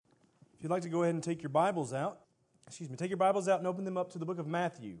If you'd like to go ahead and take your Bibles out, take your Bibles out and open them up to the book of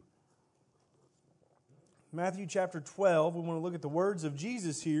Matthew. Matthew chapter 12, we want to look at the words of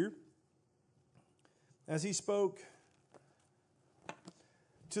Jesus here as he spoke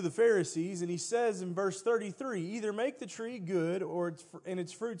to the Pharisees, and he says in verse 33, either make the tree good and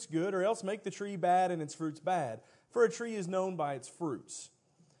its fruits good, or else make the tree bad and its fruits bad. For a tree is known by its fruits.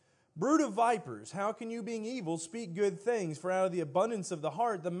 Brood of vipers, how can you, being evil, speak good things? For out of the abundance of the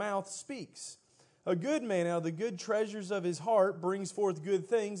heart the mouth speaks. A good man out of the good treasures of his heart brings forth good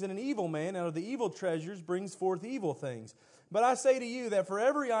things, and an evil man out of the evil treasures brings forth evil things. But I say to you that for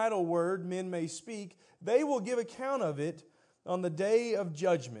every idle word men may speak, they will give account of it on the day of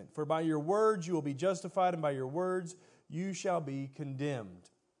judgment. For by your words you will be justified, and by your words you shall be condemned.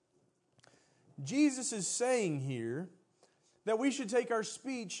 Jesus is saying here that we should take our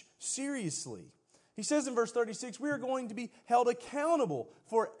speech seriously. He says in verse 36, we are going to be held accountable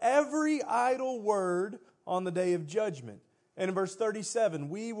for every idle word on the day of judgment. And in verse 37,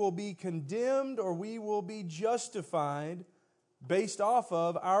 we will be condemned or we will be justified based off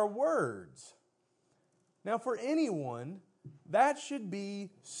of our words. Now for anyone, that should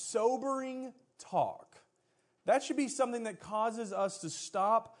be sobering talk. That should be something that causes us to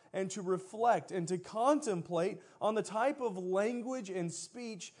stop and to reflect and to contemplate on the type of language and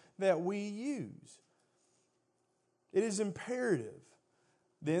speech that we use. It is imperative,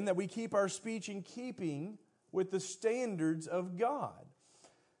 then, that we keep our speech in keeping with the standards of God.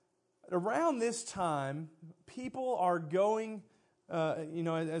 Around this time, people are going,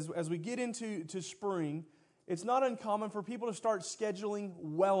 as we get into spring, it's not uncommon for people to start scheduling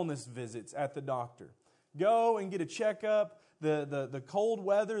wellness visits at the doctor. Go and get a checkup. The cold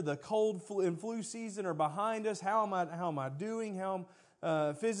weather, the cold and flu season are behind us. How am I doing?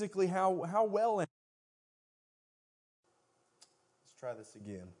 Physically, how well am I? Let's try this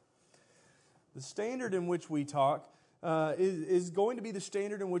again. The standard in which we talk is going to be the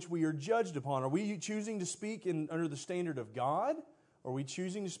standard in which we are judged upon. Are we choosing to speak under the standard of God? Or are we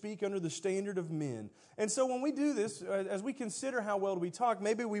choosing to speak under the standard of men? And so when we do this, as we consider how well do we talk,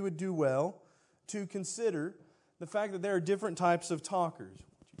 maybe we would do well to consider the fact that there are different types of talkers.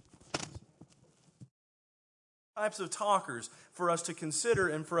 Types of talkers for us to consider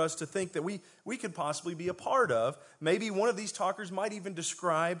and for us to think that we could possibly be a part of. Maybe one of these talkers might even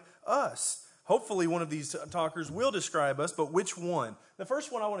describe us. Hopefully one of these talkers will describe us, but which one? The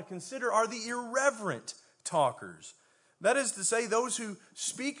first one I want to consider are the irreverent talkers. That is to say, those who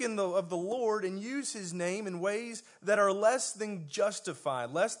speak of the Lord and use His name in ways that are less than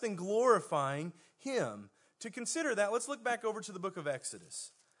justified, less than glorifying Him. To consider that, let's look back over to the book of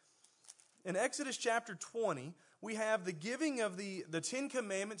Exodus. In Exodus chapter 20, we have the giving of the Ten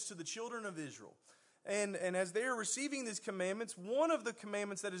Commandments to the children of Israel. And as they are receiving these commandments, one of the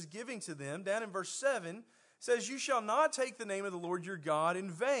commandments that is giving to them, down in verse 7, says, you shall not take the name of the Lord your God in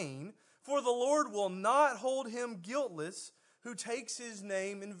vain, for the Lord will not hold him guiltless who takes His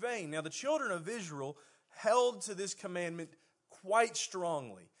name in vain. Now the children of Israel held to this commandment quite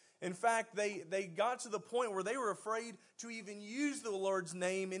strongly. In fact, they got to the point where they were afraid to even use the Lord's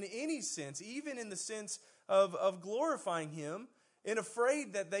name in any sense, even in the sense of glorifying Him, and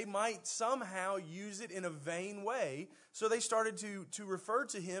afraid that they might somehow use it in a vain way. So they started to refer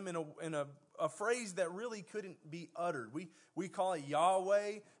to Him in a phrase that really couldn't be uttered. We call it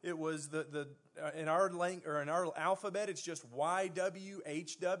Yahweh. It was in our alphabet, it's just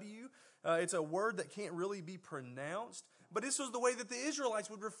YWHW. It's a word that can't really be pronounced. But this was the way that the Israelites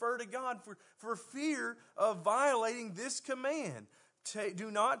would refer to God for fear of violating this command.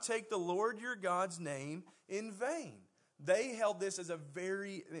 Do not take the Lord your God's name in vain. They held this as a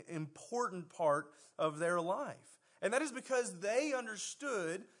very important part of their life. And that is because they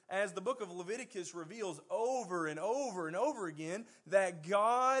understood, as the book of Leviticus reveals over and over and over again, that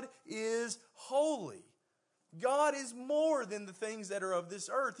God is holy. God is more than the things that are of this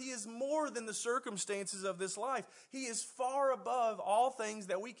earth. He is more than the circumstances of this life. He is far above all things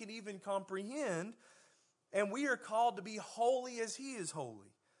that we can even comprehend. And we are called to be holy as He is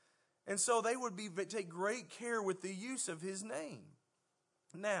holy. And so they would take great care with the use of His name.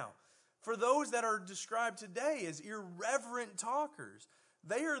 Now, for those that are described today as irreverent talkers,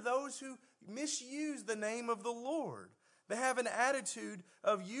 they are those who misuse the name of the Lord. They have an attitude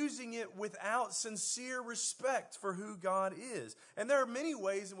of using it without sincere respect for who God is. And there are many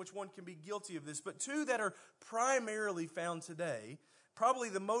ways in which one can be guilty of this, but two that are primarily found today, probably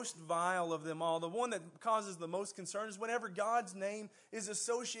the most vile of them all, the one that causes the most concern, is whenever God's name is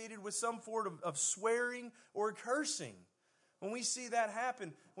associated with some form of swearing or cursing. When we see that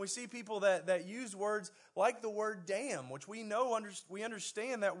happen, when we see people that use words like the word damn, which we know, we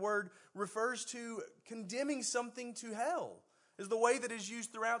understand that word refers to condemning something to hell, is the way that is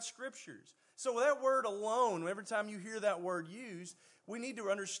used throughout Scriptures. So that word alone, every time you hear that word used, we need to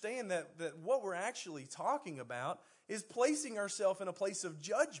understand that what we're actually talking about is placing ourselves in a place of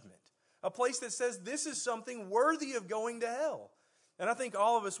judgment, a place that says this is something worthy of going to hell. And I think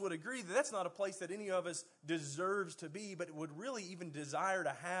all of us would agree that that's not a place that any of us deserves to be, but would really even desire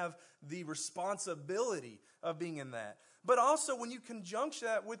to have the responsibility of being in that. But also when you conjunct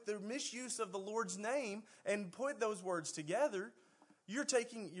that with the misuse of the Lord's name and put those words together, you're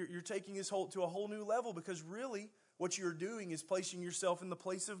taking this to a whole new level, because really what you're doing is placing yourself in the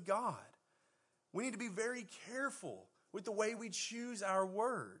place of God. We need to be very careful with the way we choose our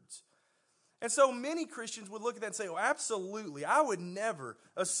words. And so many Christians would look at that and say, oh, absolutely, I would never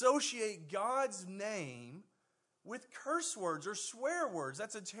associate God's name with curse words or swear words.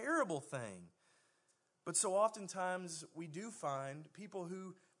 That's a terrible thing. But so oftentimes we do find people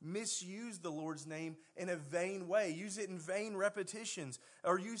who misuse the Lord's name in a vain way, use it in vain repetitions,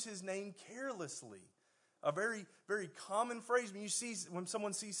 or use His name carelessly. A very, very common phrase when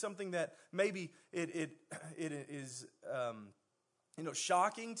someone sees something that maybe it is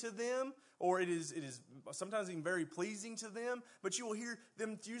shocking to them, or it is sometimes even very pleasing to them, but you will hear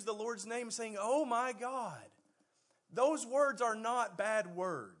them use the Lord's name saying, oh my God. Those words are not bad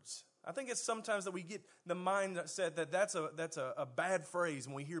words. I think it's sometimes that we get the mindset that that's a bad phrase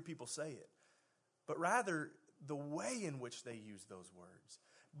when we hear people say it. But rather, the way in which they use those words.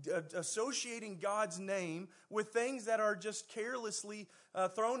 Associating God's name with things that are just carelessly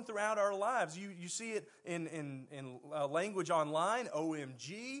thrown throughout our lives. You see it in language online,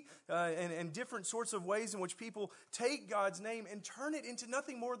 OMG, and different sorts of ways in which people take God's name and turn it into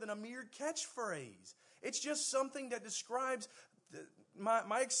nothing more than a mere catchphrase. It's just something that describes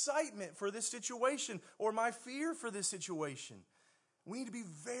my excitement for this situation or my fear for this situation. We need to be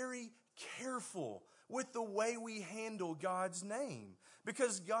very careful with the way we handle God's name,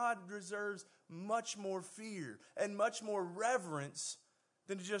 because God deserves much more fear and much more reverence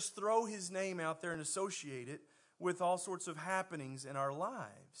than to just throw His name out there and associate it with all sorts of happenings in our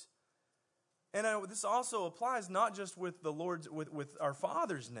lives. And this also applies not just with the Lord's, with our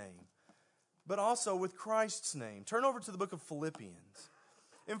Father's name, but also with Christ's name. Turn over to the book of Philippians.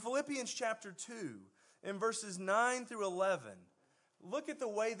 In Philippians chapter 2, in verses 9 through 11, look at the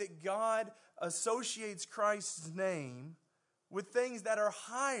way that God associates Christ's name with things that are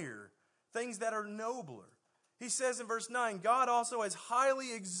higher, things that are nobler. He says in verse 9, God also has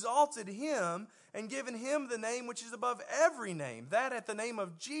highly exalted Him and given Him the name which is above every name, that at the name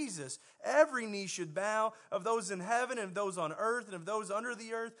of Jesus every knee should bow, of those in heaven and of those on earth and of those under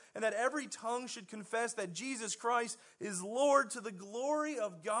the earth, and that every tongue should confess that Jesus Christ is Lord, to the glory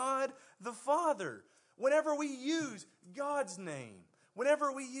of God the Father. Whenever we use God's name,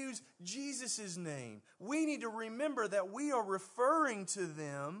 whenever we use Jesus' name, we need to remember that we are referring to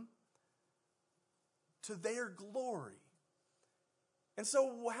them to their glory. And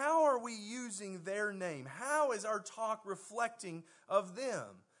so how are we using their name? How is our talk reflecting of them?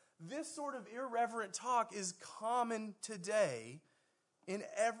 This sort of irreverent talk is common today in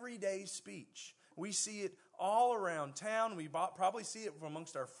everyday speech. We see it all around town. We probably see it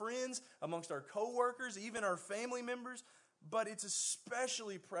amongst our friends, amongst our coworkers, even our family members. But it's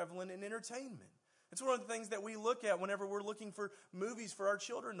especially prevalent in entertainment. It's one of the things that we look at whenever we're looking for movies for our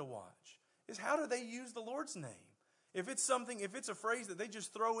children to watch, is how do they use the Lord's name? If it's a phrase that they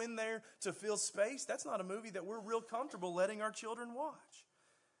just throw in there to fill space, that's not a movie that we're real comfortable letting our children watch.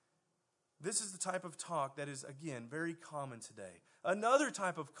 This is the type of talk that is, again, very common today. Another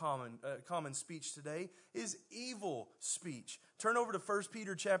type of common speech today is evil speech. Turn over to 1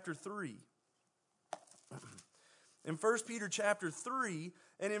 Peter chapter 3. In 1 Peter chapter 3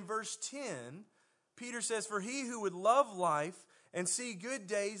 and in verse 10, Peter says, for he who would love life and see good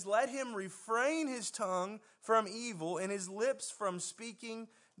days, let him refrain his tongue from evil and his lips from speaking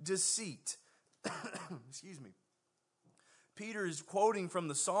deceit. Excuse me. Peter is quoting from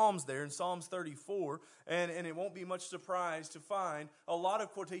the Psalms there in Psalms 34, and it won't be much surprise to find a lot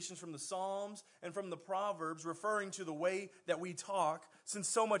of quotations from the Psalms and from the Proverbs referring to the way that we talk, since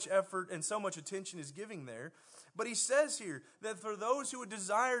so much effort and so much attention is given there. But he says here that for those who would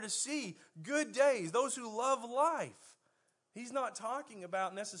desire to see good days, those who love life, He's not talking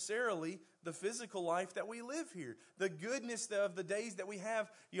about necessarily the physical life that we live here. The goodness of the days that we have.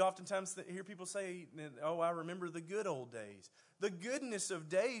 You oftentimes hear people say, oh, I remember the good old days. The goodness of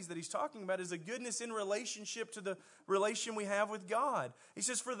days that he's talking about is a goodness in relationship to the relation we have with God. He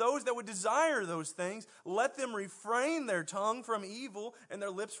says, for those that would desire those things, let them refrain their tongue from evil and their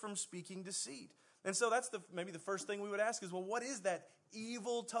lips from speaking deceit. And so that's maybe the first thing we would ask is, well, what is that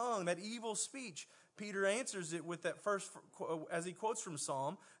evil tongue, that evil speech? Peter answers it with that first, as he quotes from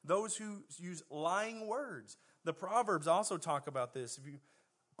Psalm, those who use lying words. The Proverbs also talk about this. If you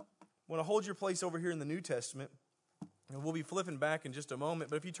want to hold your place over here in the New Testament, and we'll be flipping back in just a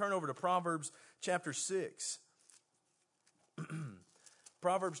moment, but if you turn over to Proverbs chapter 6,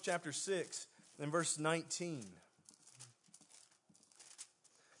 Proverbs chapter 6 and verse 19.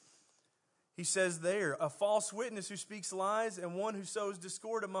 He says there, a false witness who speaks lies and one who sows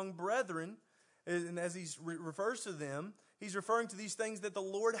discord among brethren. And as he refers to them, he's referring to these things that the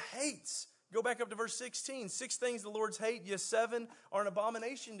Lord hates. Go back up to verse 16. 6 things the Lord hates, yes, 7 are an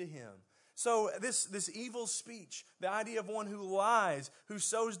abomination to him. So this evil speech, the idea of one who lies, who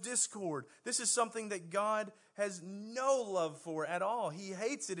sows discord, this is something that God has no love for at all. He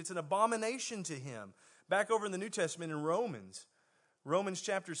hates it. It's an abomination to him. Back over in the New Testament in Romans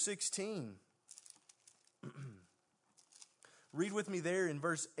chapter 16. Read with me there in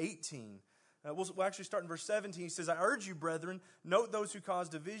verse 18. We'll actually start in verse 17. He says, I urge you, brethren, note those who cause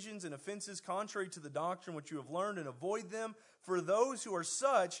divisions and offenses contrary to the doctrine which you have learned, and avoid them. For those who are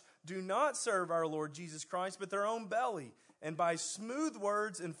such do not serve our Lord Jesus Christ, but their own belly, and by smooth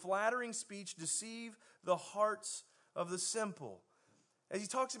words and flattering speech deceive the hearts of the simple. As he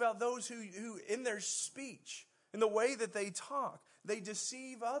talks about those who in their speech, in the way that they talk, they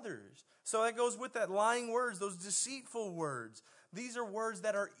deceive others. So that goes with that lying words, those deceitful words. These are words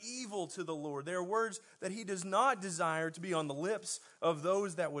that are evil to the Lord. They are words that he does not desire to be on the lips of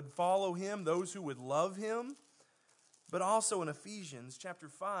those that would follow him, those who would love him. But also in Ephesians chapter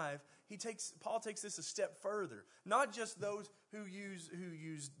 5, Paul takes this a step further. Not just those who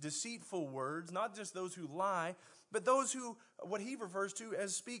use deceitful words, not just those who lie, but those who, what he refers to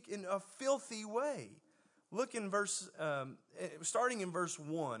as speak in a filthy way. Look in starting in verse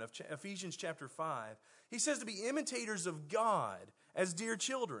 1 of Ephesians chapter 5. He says to be imitators of God as dear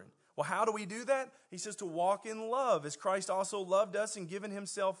children. Well, how do we do that? He says to walk in love as Christ also loved us and given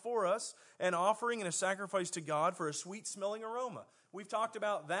himself for us, an offering and a sacrifice to God for a sweet-smelling aroma. We've talked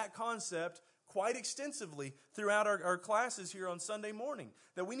about that concept quite extensively throughout our classes here on Sunday morning.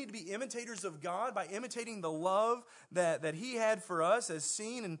 That we need to be imitators of God by imitating the love that he had for us as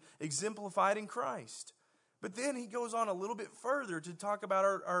seen and exemplified in Christ. But then he goes on a little bit further to talk about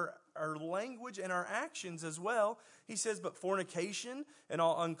our language and our actions as well. He says, but fornication and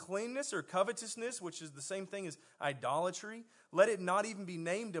all uncleanness or covetousness, which is the same thing as idolatry, let it not even be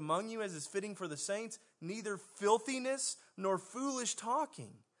named among you as is fitting for the saints, neither filthiness nor foolish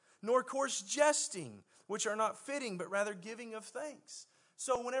talking, nor coarse jesting, which are not fitting, but rather giving of thanks.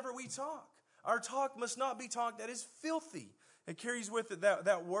 So whenever we talk, our talk must not be talk that is filthy. It carries with it,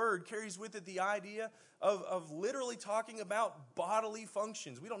 that word carries with it the idea of literally talking about bodily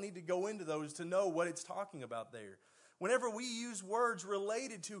functions. We don't need to go into those to know what it's talking about there. Whenever we use words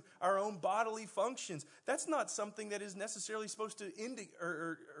related to our own bodily functions, that's not something that is necessarily supposed to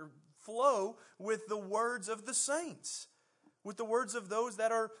or flow with the words of the saints, with the words of those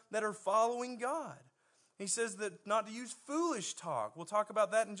that are following God. He says that not to use foolish talk. We'll talk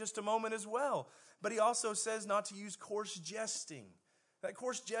about that in just a moment as well. But he also says not to use coarse jesting. That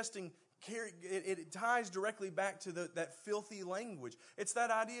coarse jesting, it ties directly back to that filthy language. It's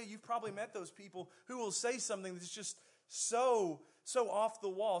that idea, you've probably met those people who will say something that's just so off the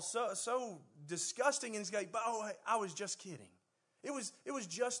wall, so disgusting, and it's like, oh, I was just kidding. It was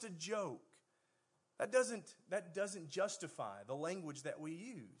just a joke. That doesn't justify the language that we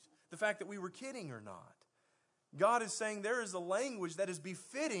use, the fact that we were kidding or not. God is saying there is a language that is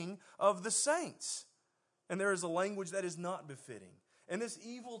befitting of the saints, and there is a language that is not befitting. And this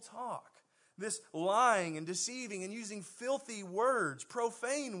evil talk, this lying and deceiving and using filthy words,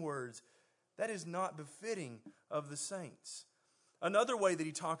 profane words, that is not befitting of the saints. Another way that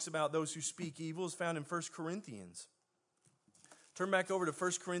he talks about those who speak evil is found in 1 Corinthians. Turn back over to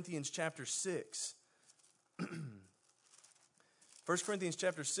 1 Corinthians chapter 6. 1 Corinthians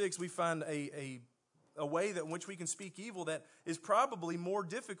chapter 6, we find a way in which we can speak evil that is probably more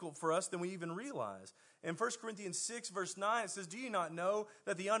difficult for us than we even realize. In 1 Corinthians 6, verse 9, it says, do you not know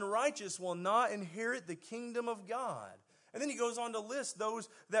that the unrighteous will not inherit the kingdom of God? And then he goes on to list those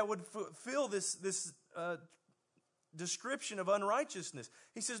that would fulfill this description of unrighteousness.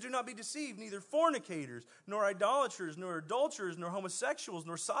 He says, do not be deceived, neither fornicators, nor idolaters, nor adulterers, nor homosexuals,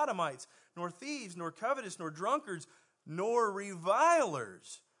 nor sodomites, nor thieves, nor covetous, nor drunkards, nor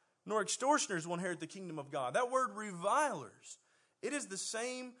revilers, nor extortioners will inherit the kingdom of God. That word revilers, it is the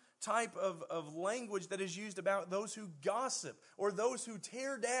same type of language that is used about those who gossip or those who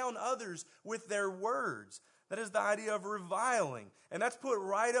tear down others with their words. That is the idea of reviling. And that's put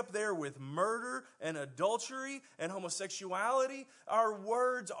right up there with murder and adultery and homosexuality. Our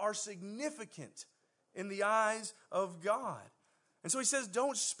words are significant in the eyes of God. And so he says,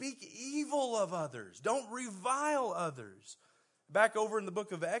 don't speak evil of others. Don't revile others. Back over in the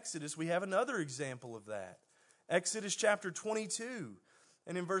book of Exodus, we have another example of that. Exodus chapter 22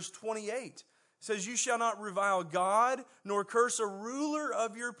 and in verse 28, it says, you shall not revile God, nor curse a ruler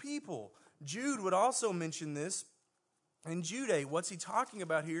of your people. Jude would also mention this in Jude 8. What's he talking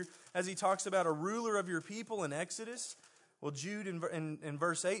about here as he talks about a ruler of your people in Exodus? Well, Jude in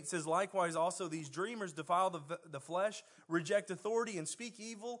verse 8 says, likewise also these dreamers defile the flesh, reject authority, and speak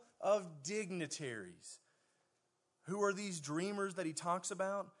evil of dignitaries. Who are these dreamers that he talks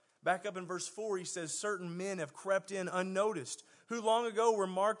about? Back up in verse 4, he says, certain men have crept in unnoticed, who long ago were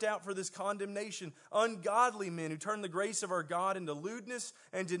marked out for this condemnation, ungodly men who turn the grace of our God into lewdness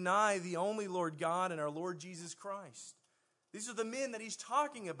and deny the only Lord God and our Lord Jesus Christ. These are the men that he's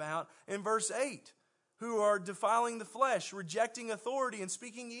talking about in verse 8, who are defiling the flesh, rejecting authority, and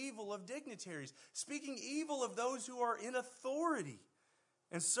speaking evil of dignitaries, speaking evil of those who are in authority.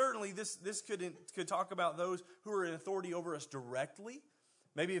 And certainly this could talk about those who are in authority over us directly.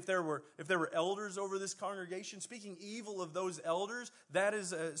 Maybe if there were elders over this congregation, speaking evil of those elders, that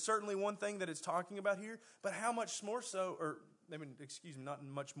is certainly one thing that it's talking about here. But how much more so, not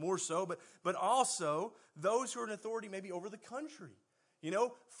much more so, but also those who are in authority maybe over the country.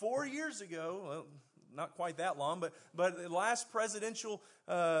 4 years ago, well, not quite that long, but the last presidential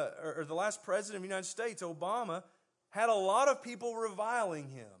or the last president of the United States, Obama, had a lot of people reviling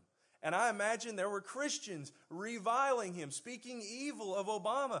him. And I imagine there were Christians reviling him, speaking evil of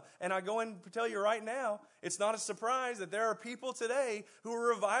Obama. And I go and tell you right now, it's not a surprise that there are people today who are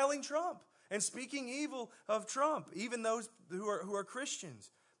reviling Trump and speaking evil of Trump, even those who are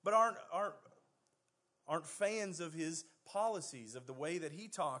Christians, but aren't fans of his policies, of the way that he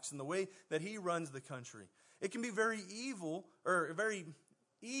talks and the way that he runs the country. It can be very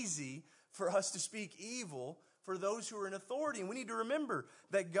easy for us to speak evil for those who are in authority. And we need to remember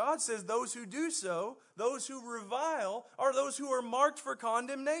that God says those who do so, those who revile, are those who are marked for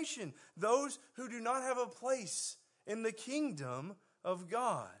condemnation, those who do not have a place in the kingdom of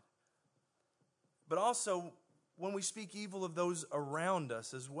God. But also when we speak evil of those around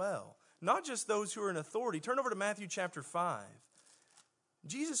us as well, not just those who are in authority. Turn over to Matthew chapter 5.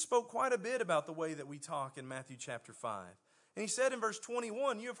 Jesus spoke quite a bit about the way that we talk in Matthew chapter 5. And he said in verse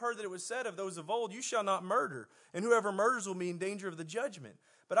 21, you have heard that it was said of those of old, you shall not murder, and whoever murders will be in danger of the judgment.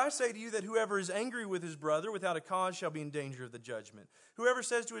 But I say to you that whoever is angry with his brother without a cause shall be in danger of the judgment. Whoever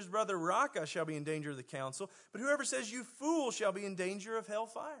says to his brother, Raca, shall be in danger of the council. But whoever says, you fool, shall be in danger of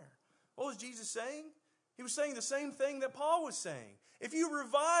hellfire. What was Jesus saying? He was saying the same thing that Paul was saying. If you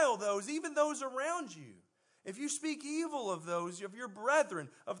revile those, even those around you, if you speak evil of those, of your brethren,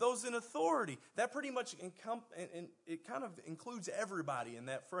 of those in authority, that pretty much it kind of includes everybody in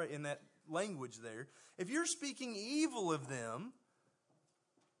that language there. If you're speaking evil of them,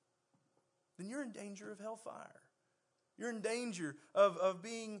 then you're in danger of hellfire. You're in danger of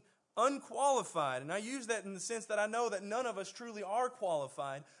being unqualified. And I use that in the sense that I know that none of us truly are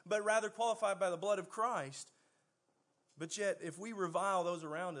qualified, but rather qualified by the blood of Christ. But yet, if we revile those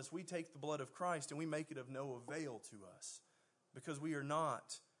around us, we take the blood of Christ and we make it of no avail to us because we are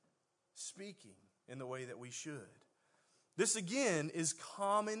not speaking in the way that we should. This, again, is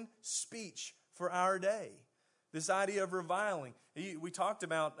common speech for our day. This idea of reviling. We talked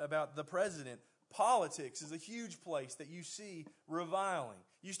about the president. Politics is a huge place that you see reviling.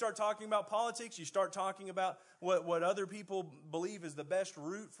 You start talking about politics, you start talking about what other people believe is the best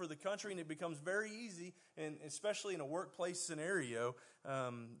route for the country, and it becomes very easy, and especially in a workplace scenario,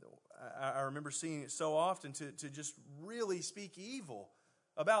 I remember seeing it so often to just really speak evil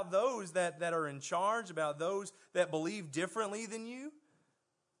about those that are in charge, about those that believe differently than you.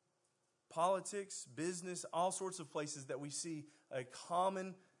 Politics, business, all sorts of places that we see a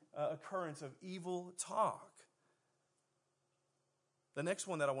common occurrence of evil talk. The next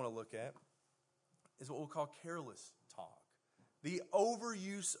one that I want to look at is what we'll call careless talk. The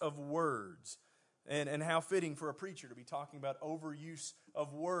overuse of words. And how fitting for a preacher to be talking about overuse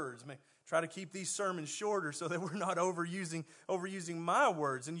of words. I mean, try to keep these sermons shorter so that we're not overusing my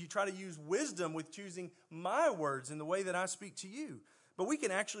words. And you try to use wisdom with choosing my words in the way that I speak to you. But we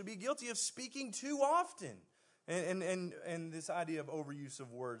can actually be guilty of speaking too often. And this idea of overuse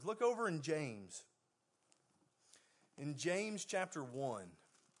of words. Look over in James. In James chapter 1.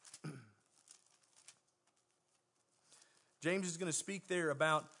 James is going to speak there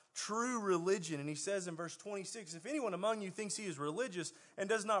about true religion. And he says in verse 26, if anyone among you thinks he is religious and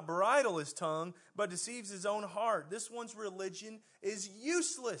does not bridle his tongue, but deceives his own heart, this one's religion is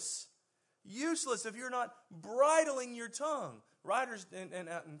useless. Useless if you're not bridling your tongue. Writers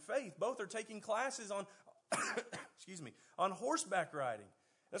and faith both are taking classes on, on horseback riding.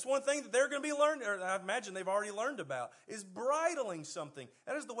 That's one thing that they're going to be learning, or I imagine they've already learned about, is bridling something.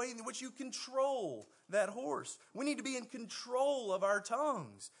 That is the way in which you control that horse. We need to be in control of our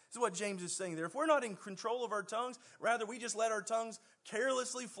tongues. This is what James is saying there. If we're not in control of our tongues, rather we just let our tongues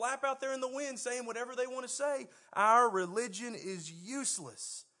carelessly flap out there in the wind saying whatever they want to say, our religion is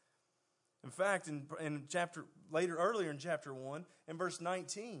useless. In fact, earlier in chapter 1, in verse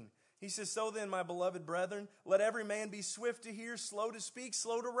 19, he says, so then, my beloved brethren, let every man be swift to hear, slow to speak,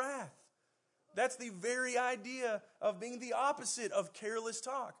 slow to wrath. That's the very idea of being the opposite of careless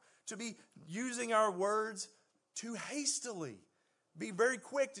talk. To be using our words too hastily. Be very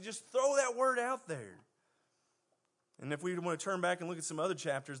quick to just throw that word out there. And if we want to turn back and look at some other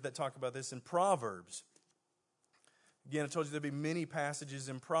chapters that talk about this in Proverbs. Again, I told you there'd be many passages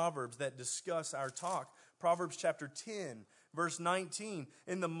in Proverbs that discuss our talk. Proverbs chapter 10, verse 19.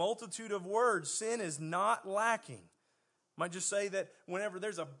 In the multitude of words, sin is not lacking. Might just say that whenever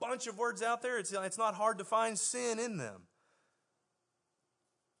there's a bunch of words out there, it's not hard to find sin in them.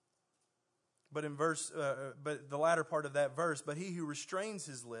 But but the latter part of that verse, but he who restrains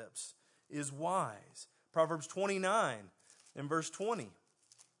his lips is wise. Proverbs 29 and verse 20.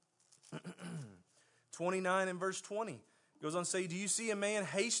 29 and verse 20 goes on to say, do you see a man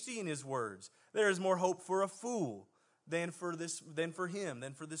hasty in his words? There is more hope for a fool than for this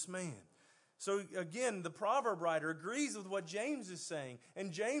man. So again, the proverb writer agrees with what James is saying,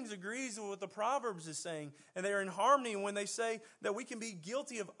 and James agrees with what the Proverbs is saying, and they are in harmony when they say that we can be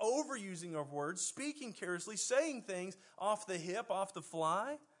guilty of overusing our words, speaking carelessly, saying things off the hip, off the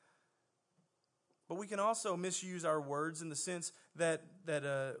fly. But we can also misuse our words in the sense that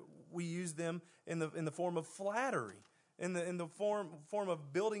we use them in the form of flattery, in the form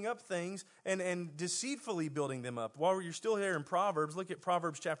of building up things and deceitfully building them up. While you're still here in Proverbs, look at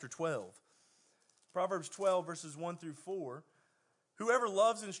Proverbs chapter 12. Proverbs 12 verses 1 through 4. Whoever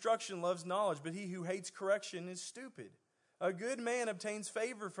loves instruction loves knowledge, but he who hates correction is stupid. A good man obtains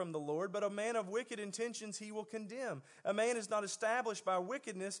favor from the Lord, but a man of wicked intentions he will condemn. A man is not established by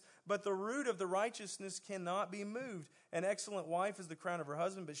wickedness, but the root of the righteousness cannot be moved. An excellent wife is the crown of her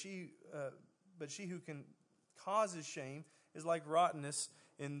husband, but she who can causes shame is like rottenness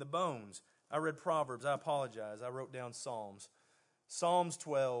in the bones. I read Proverbs. I apologize. I wrote down Psalms. Psalms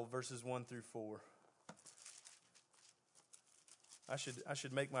 12, verses 1 through 4. I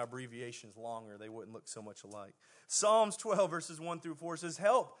should make my abbreviations longer. They wouldn't look so much alike. Psalms 12, verses 1 through 4 says,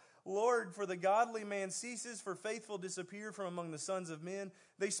 help, Lord, for the godly man ceases, for faithful disappear from among the sons of men.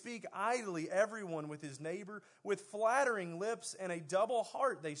 They speak idly, everyone with his neighbor. With flattering lips and a double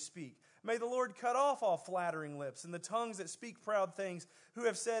heart they speak. May the Lord cut off all flattering lips and the tongues that speak proud things, who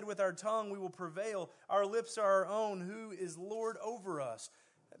have said with our tongue we will prevail. Our lips are our own. Who is Lord over us?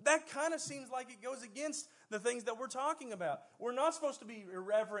 That kind of seems like it goes against the things that we're talking about. We're not supposed to be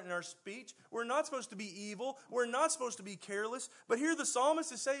irreverent in our speech. We're not supposed to be evil. We're not supposed to be careless. But here the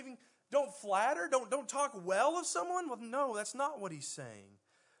psalmist is saying, don't flatter, don't talk well of someone. Well, no, that's not what he's saying.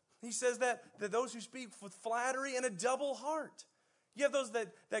 He says that those who speak with flattery and a double heart. You have those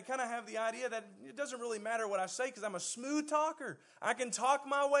that kind of have the idea that it doesn't really matter what I say because I'm a smooth talker. I can talk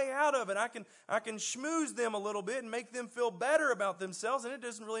my way out of it. I can schmooze them a little bit and make them feel better about themselves, and it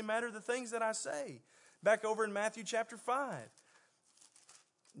doesn't really matter the things that I say. Back over in Matthew chapter 5,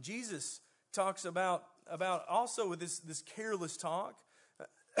 Jesus talks about also with this careless talk,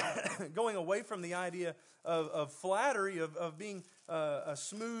 going away from the idea of flattery, of being a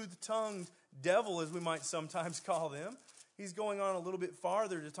smooth-tongued devil, as we might sometimes call them. He's going on a little bit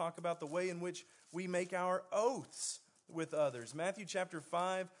farther to talk about the way in which we make our oaths with others. Matthew chapter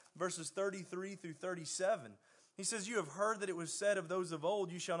 5, verses 33 through 37. He says, you have heard that it was said of those of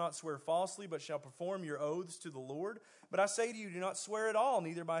old, you shall not swear falsely, but shall perform your oaths to the Lord. But I say to you, do not swear at all,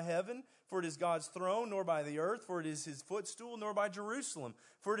 neither by heaven, for it is God's throne, nor by the earth, for it is his footstool, nor by Jerusalem,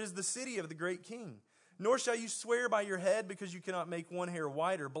 for it is the city of the great king. Nor shall you swear by your head, because you cannot make one hair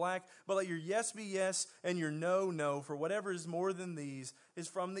white or black, but let your yes be yes and your no, no, for whatever is more than these is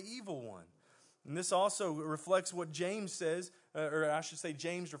from the evil one. And this also reflects what James says, or I should say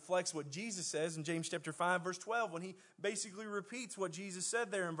James reflects what Jesus says in James chapter 5, verse 12, when he basically repeats what Jesus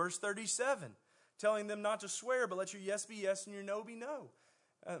said there in verse 37, telling them not to swear, but let your yes be yes and your no be no.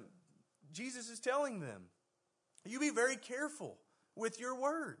 Jesus is telling them, you be very careful with your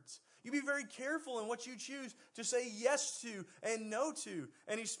words. You be very careful in what you choose to say yes to and no to.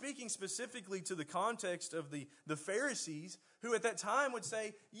 And he's speaking specifically to the context of the Pharisees, who at that time would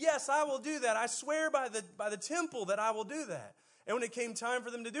say, yes, I will do that. I swear by the temple that I will do that. And when it came time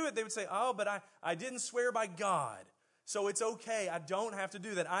for them to do it, they would say, oh, but I didn't swear by God. So it's okay. I don't have to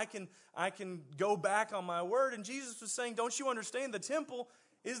do that. I can go back on my word. And Jesus was saying, don't you understand? The temple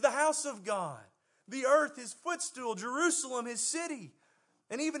is the house of God. The earth, his footstool. Jerusalem, his city.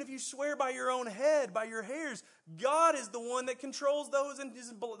 And even if you swear by your own head, by your hairs, God is the one that controls those, and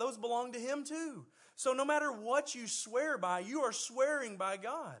those belong to him too. So no matter what you swear by, you are swearing by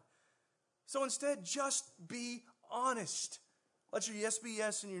God. So instead, just be honest. Let your yes be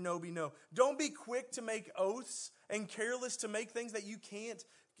yes and your no be no. Don't be quick to make oaths and careless to make things that you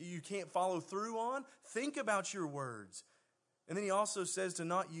can't follow through on. Think about your words. And then he also says to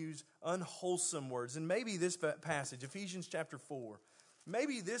not use unwholesome words. And maybe this passage, Ephesians chapter 4,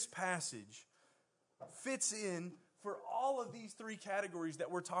 maybe this passage fits in for all of these three categories that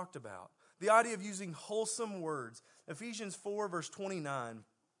we're talked about. The idea of using wholesome words. Ephesians 4 verse 29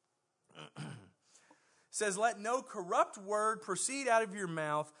 says, let no corrupt word proceed out of your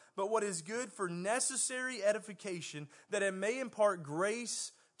mouth, but what is good for necessary edification, that it may impart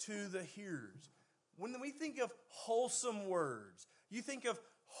grace to the hearers. When we think of wholesome words, you think of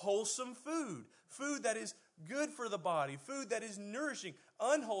wholesome food. Food that is good for the body. Food that is nourishing.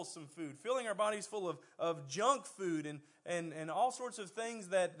 Unwholesome food. Filling our bodies full of junk food and all sorts of things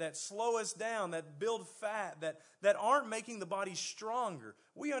that slow us down, that build fat, that aren't making the body stronger.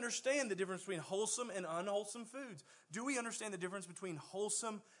 We understand the difference between wholesome and unwholesome foods. Do we understand the difference between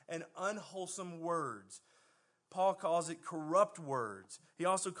wholesome and unwholesome words? Paul calls it corrupt words. He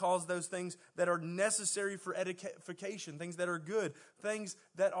also calls those things that are necessary for edification, things that are good, things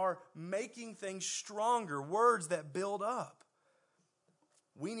that are making things stronger, words that build up.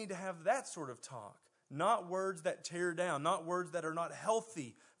 We need to have that sort of talk, not words that tear down, not words that are not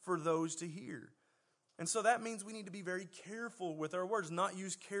healthy for those to hear. And so that means we need to be very careful with our words, not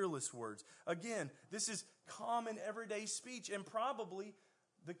use careless words. Again, this is common everyday speech, and probably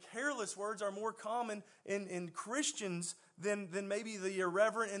the careless words are more common in Christians than maybe the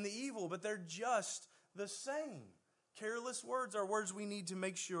irreverent and the evil, but they're just the same. Careless words are words we need to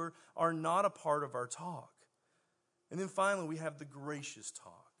make sure are not a part of our talk. And then finally, we have the gracious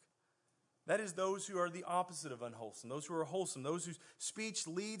talk. That is those who are the opposite of unwholesome, those who are wholesome, those whose speech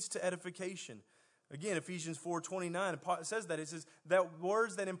leads to edification. Again, Ephesians 4:29 says that. It says that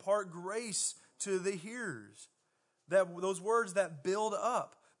words that impart grace to the hearers. Those words that build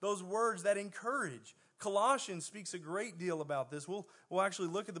up, those words that encourage. Colossians speaks a great deal about this. We'll actually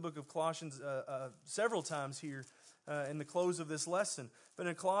look at the book of Colossians several times here in the close of this lesson. But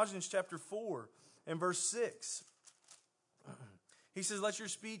in Colossians chapter 4 and verse 6, he says, let your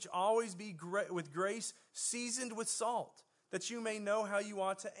speech always be with grace, seasoned with salt, that you may know how you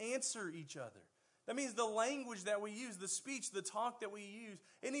ought to answer each other. That means the language that we use, the speech, the talk that we use,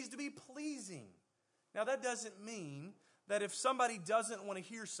 it needs to be pleasing. Now, that doesn't mean that if somebody doesn't want to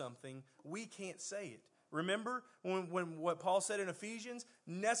hear something, we can't say it. Remember when what Paul said in Ephesians?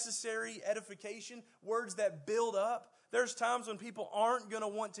 Necessary edification, words that build up. There's times when people aren't going to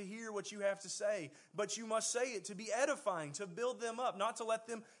want to hear what you have to say, but you must say it to be edifying, to build them up, not to let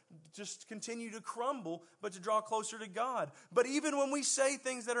them just continue to crumble, but to draw closer to God. But even when we say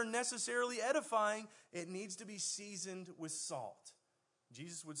things that are necessarily edifying, it needs to be seasoned with salt.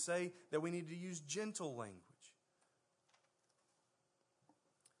 Jesus would say that we need to use gentle language.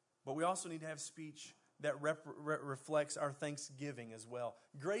 But we also need to have speech that reflects our thanksgiving as well.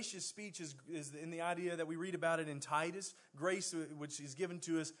 Gracious speech is in the idea that we read about it in Titus. Grace, which is given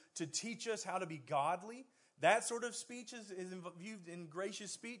to us to teach us how to be godly. That sort of speech is viewed in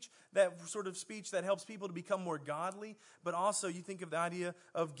gracious speech. That sort of speech that helps people to become more godly. But also you think of the idea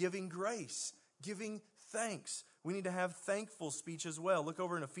of giving grace, giving thanks. We need to have thankful speech as well. Look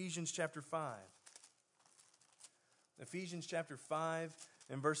over in Ephesians chapter 5. Ephesians chapter 5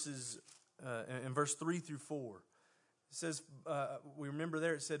 and verse 3 through 4. It says, we remember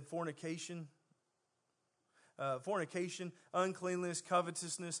there it said fornication. fornication, uncleanness,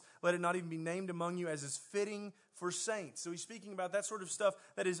 covetousness. Let it not even be named among you as is fitting for saints. So he's speaking about that sort of stuff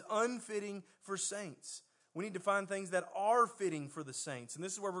that is unfitting for saints. We need to find things that are fitting for the saints. And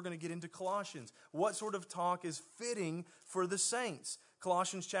this is where we're going to get into Colossians. What sort of talk is fitting for the saints?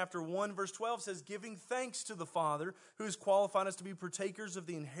 Colossians chapter 1 verse 12 says, giving thanks to the Father who has qualified us to be partakers of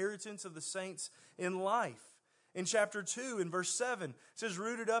the inheritance of the saints in life. In chapter 2 in verse 7 it says,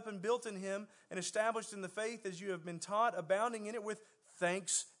 rooted up and built in Him and established in the faith as you have been taught, abounding in it with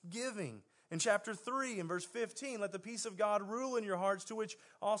thanksgiving. In chapter 3, in verse 15, let the peace of God rule in your hearts, to which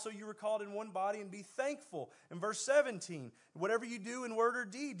also you were called in one body, and be thankful. In verse 17, whatever you do in word or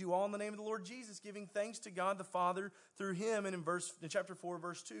deed, do all in the name of the Lord Jesus, giving thanks to God the Father through Him. And in chapter 4,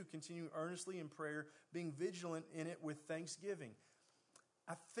 verse 2, continue earnestly in prayer, being vigilant in it with thanksgiving.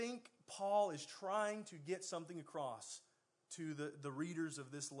 I think Paul is trying to get something across to the readers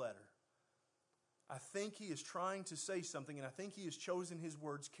of this letter. I think he is trying to say something, and I think he has chosen his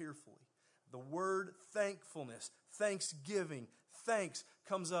words carefully. The word thankfulness, thanksgiving, thanks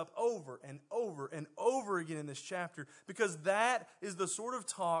comes up over and over and over again in this chapter because that is the sort of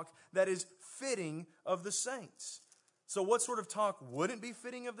talk that is fitting of the saints. So what sort of talk wouldn't be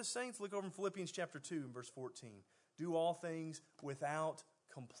fitting of the saints? Look over in Philippians chapter 2 and verse 14. Do all things without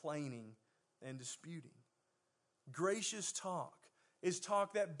complaining and disputing. Gracious talk is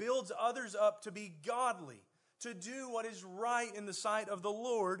talk that builds others up to be godly, to do what is right in the sight of the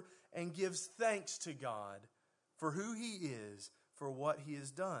Lord, and gives thanks to God for who He is, for what He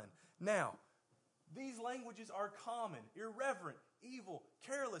has done. Now, these languages are common, irreverent, evil,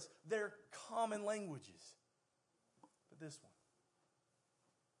 careless. They're common languages. But this one,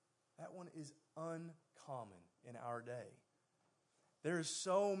 that one is uncommon in our day. There are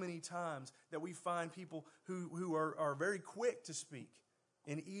so many times that we find people who are very quick to speak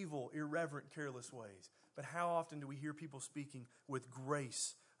in evil, irreverent, careless ways. But how often do we hear people speaking with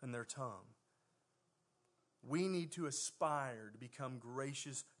grace in their tongue? We need to aspire to become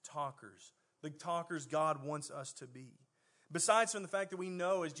gracious talkers, the talkers God wants us to be. Besides from the fact that we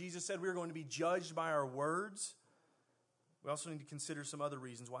know, as Jesus said, we're going to be judged by our words, we also need to consider some other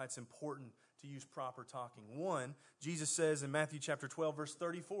reasons why it's important to use proper talking. One, Jesus says in Matthew chapter 12, verse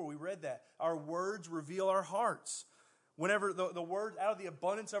 34, we read that, our words reveal our hearts. Whenever the word, out of the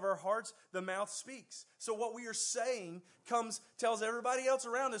abundance of our hearts, the mouth speaks. So what we are saying tells everybody else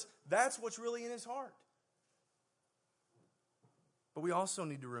around us, that's what's really in his heart. But we also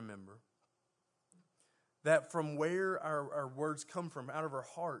need to remember that from where our words come from, out of our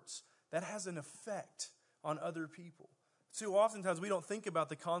hearts, that has an effect on other people. So oftentimes we don't think about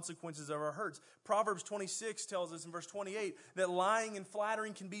the consequences of our hurts. Proverbs 26 tells us in verse 28 that lying and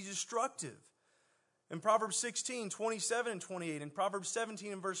flattering can be destructive. In Proverbs 16, 27 and 28, and Proverbs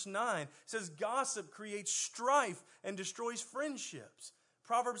 17 and verse 9, it says, gossip creates strife and destroys friendships.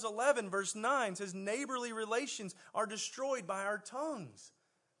 Proverbs 11, verse 9 says, neighborly relations are destroyed by our tongues.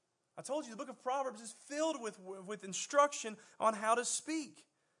 I told you the book of Proverbs is filled with instruction on how to speak.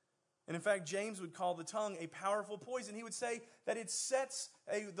 And in fact, James would call the tongue a powerful poison. He would say that it sets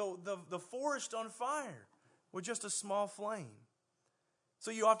the forest on fire with just a small flame. So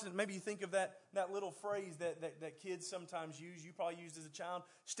you often, maybe you think of that little phrase that kids sometimes use. You probably used as a child.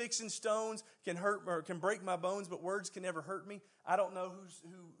 Sticks and stones can hurt or can break my bones, but words can never hurt me. I don't know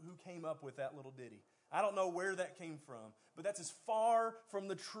who came up with that little ditty. I don't know where that came from, but that's as far from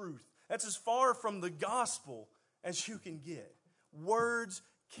the truth. That's as far from the gospel as you can get. Words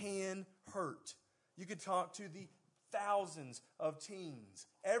can hurt. You could talk to the thousands of teens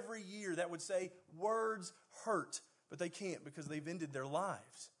every year that would say words hurt. But they can't because they've ended their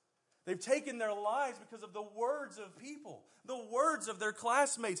lives. They've taken their lives because of the words of people, the words of their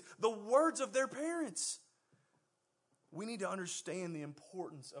classmates, the words of their parents. We need to understand the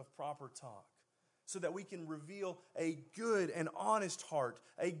importance of proper talk so that we can reveal a good and honest heart,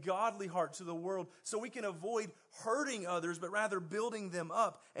 a godly heart to the world, so we can avoid hurting others, but rather building them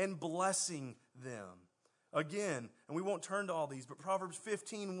up and blessing them. Again, and we won't turn to all these, but Proverbs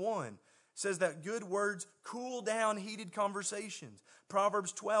 15:1 says that good words cool down heated conversations.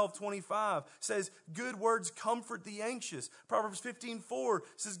 Proverbs 12:25 says good words comfort the anxious. Proverbs 15:4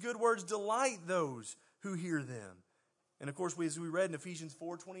 says good words delight those who hear them. And of course, as we read in Ephesians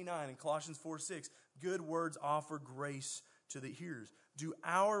 4:29 and Colossians 4:6, good words offer grace to the hearers. Do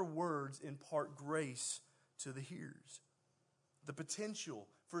our words impart grace to the hearers? The potential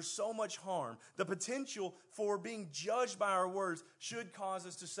for so much harm, the potential for being judged by our words should cause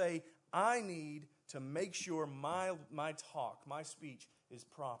us to say, I need to make sure my talk, my speech is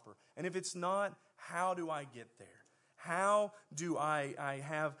proper. And if it's not, how do I get there? How do I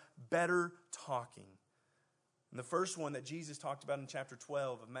have better talking? And the first one that Jesus talked about in chapter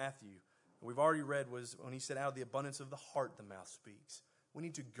 12 of Matthew, we've already read, was when he said, out of the abundance of the heart the mouth speaks. We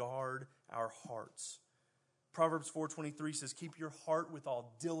need to guard our hearts. Proverbs 4:23 says, keep your heart with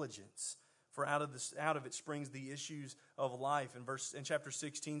all diligence, for out of it springs the issues of life. And chapter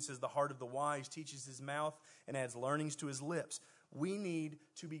 16 says, the heart of the wise teaches his mouth and adds learnings to his lips. We need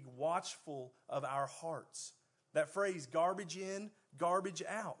to be watchful of our hearts. That phrase, garbage in, garbage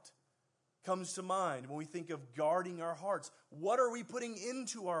out, comes to mind when we think of guarding our hearts. What are we putting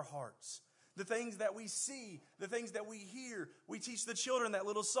into our hearts? The things that we see, the things that we hear. We teach the children that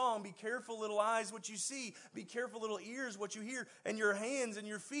little song, be careful little eyes what you see, be careful little ears what you hear, and your hands and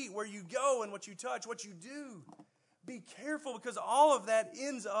your feet where you go and what you touch, what you do. Be careful, because all of that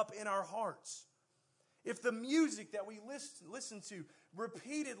ends up in our hearts. If the music that we listen to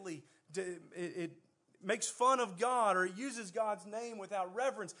repeatedly, it makes fun of God, or it uses God's name without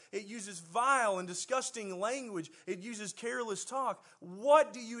reverence, it uses vile and disgusting language, it uses careless talk,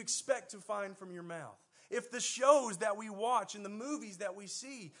 what do you expect to find from your mouth? If the shows that we watch and the movies that we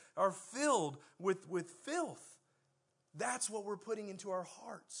see are filled with filth, that's what we're putting into our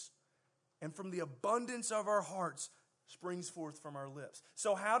hearts. And from the abundance of our hearts springs forth from our lips.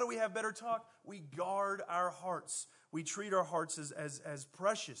 So how do we have better talk? We guard our hearts. We treat our hearts as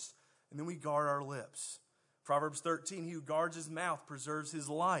precious. And then we guard our lips. Proverbs 13, he who guards his mouth preserves his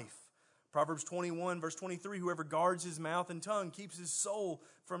life. Proverbs 21, verse 23, whoever guards his mouth and tongue keeps his soul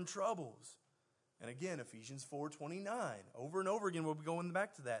from troubles. And again, Ephesians 4:29, over and over again, we'll be going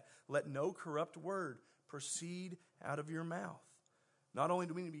back to that. Let no corrupt word proceed out of your mouth. Not only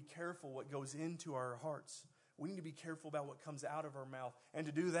do we need to be careful what goes into our hearts, we need to be careful about what comes out of our mouth. And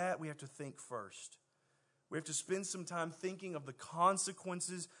to do that, we have to think first. We have to spend some time thinking of the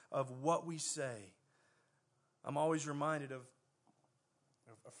consequences of what we say. I'm always reminded of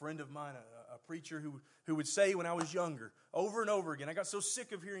a friend of mine, a preacher who would say when I was younger, over and over again, I got so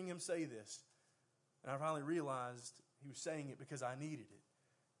sick of hearing him say this. And I finally realized he was saying it because I needed it.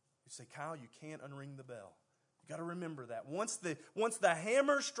 He'd say, Kyle, you can't unring the bell. You got to remember that. Once the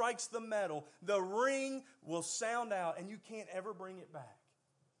hammer strikes the metal, the ring will sound out and you can't ever bring it back.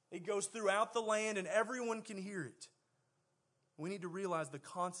 It goes throughout the land and everyone can hear it. We need to realize the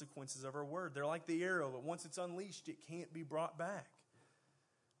consequences of our word. They're like the arrow, but once it's unleashed, it can't be brought back.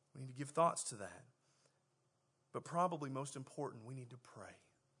 We need to give thoughts to that. But probably most important, we need to pray.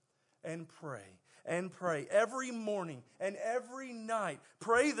 And pray. And pray. Every morning and every night.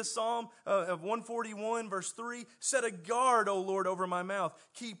 Pray the Psalm of 141 verse 3. Set a guard, O Lord, over my mouth.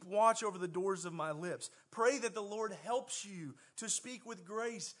 Keep watch over the doors of my lips. Pray that the Lord helps you to speak with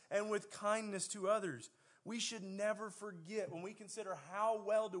grace and with kindness to others. We should never forget, when we consider how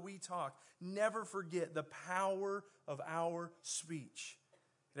well do we talk, never forget the power of our speech.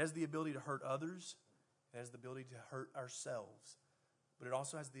 It has the ability to hurt others. It has the ability to hurt ourselves. But it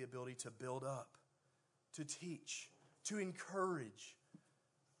also has the ability to build up, to teach, to encourage,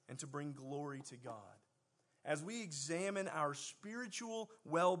 and to bring glory to God. As we examine our spiritual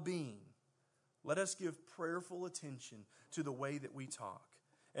well-being, let us give prayerful attention to the way that we talk.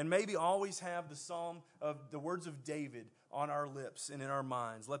 And maybe always have the psalm of the words of David on our lips and in our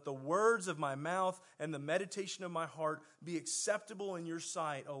minds. Let the words of my mouth and the meditation of my heart be acceptable in your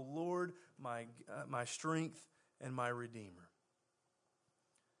sight, O Lord, my strength and my Redeemer.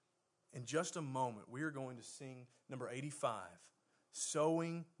 In just a moment, we are going to sing number 85,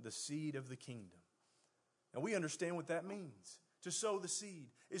 Sowing the Seed of the Kingdom. And we understand what that means. To sow the seed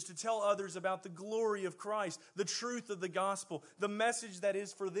is to tell others about the glory of Christ, the truth of the gospel, the message that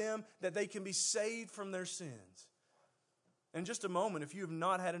is for them that they can be saved from their sins. In just a moment, if you have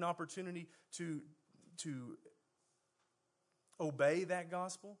not had an opportunity to obey that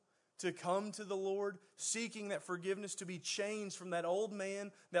gospel, to come to the Lord, seeking that forgiveness, to be changed from that old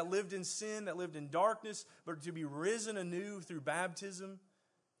man that lived in sin, that lived in darkness, but to be risen anew through baptism,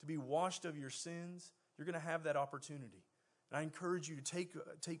 to be washed of your sins, you're going to have that opportunity. And I encourage you to take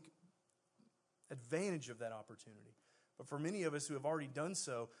advantage of that opportunity. But for many of us who have already done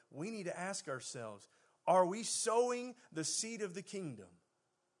so, we need to ask ourselves, are we sowing the seed of the kingdom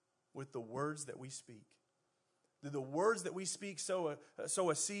with the words that we speak? Do the words that we speak sow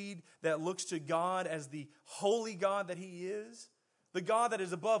a seed that looks to God as the holy God that He is? The God that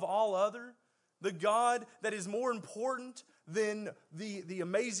is above all other? The God that is more important than the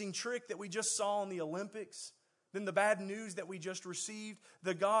amazing trick that we just saw in the Olympics? Than the bad news that we just received?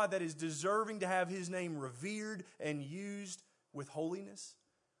 The God that is deserving to have His name revered and used with holiness?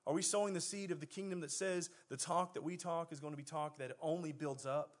 Are we sowing the seed of the kingdom that says the talk that we talk is going to be talk that only builds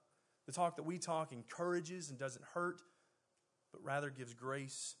up? The talk that we talk encourages and doesn't hurt, but rather gives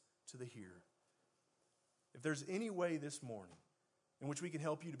grace to the hearer. If there's any way this morning in which we can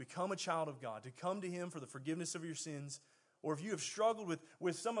help you to become a child of God, to come to Him for the forgiveness of your sins, or if you have struggled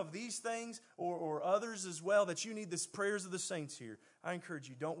with some of these things or others as well, that you need the prayers of the saints here, I encourage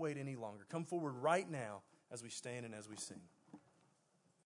you, don't wait any longer. Come forward right now as we stand and as we sing.